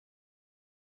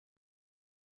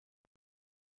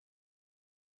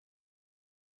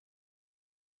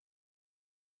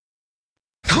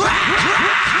Born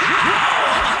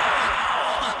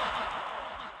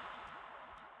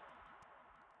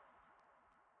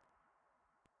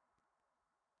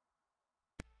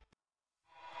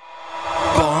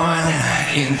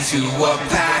into a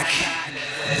pack,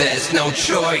 there's no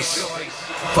choice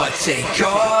but take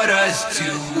orders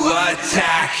to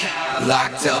attack.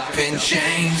 Locked up in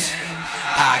chains,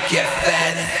 I get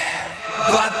fed,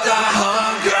 but the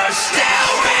hunger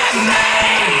still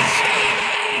remains.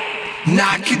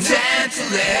 Not content to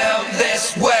live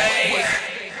this way,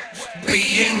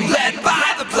 being led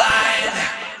by the blind.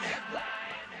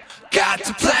 Got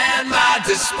to plan my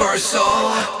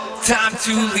dispersal, time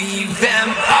to leave them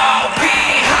all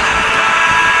behind.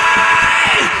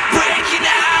 Breaking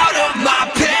out of my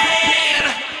pain,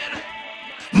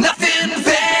 nothing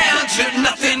ventured,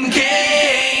 nothing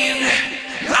gained.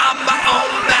 I'm my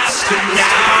own master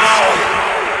now.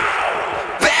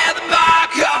 Bear the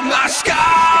mark of my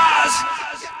scars,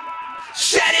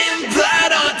 shedding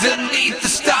blood underneath the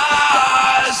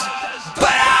stars.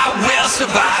 But I will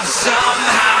survive somehow.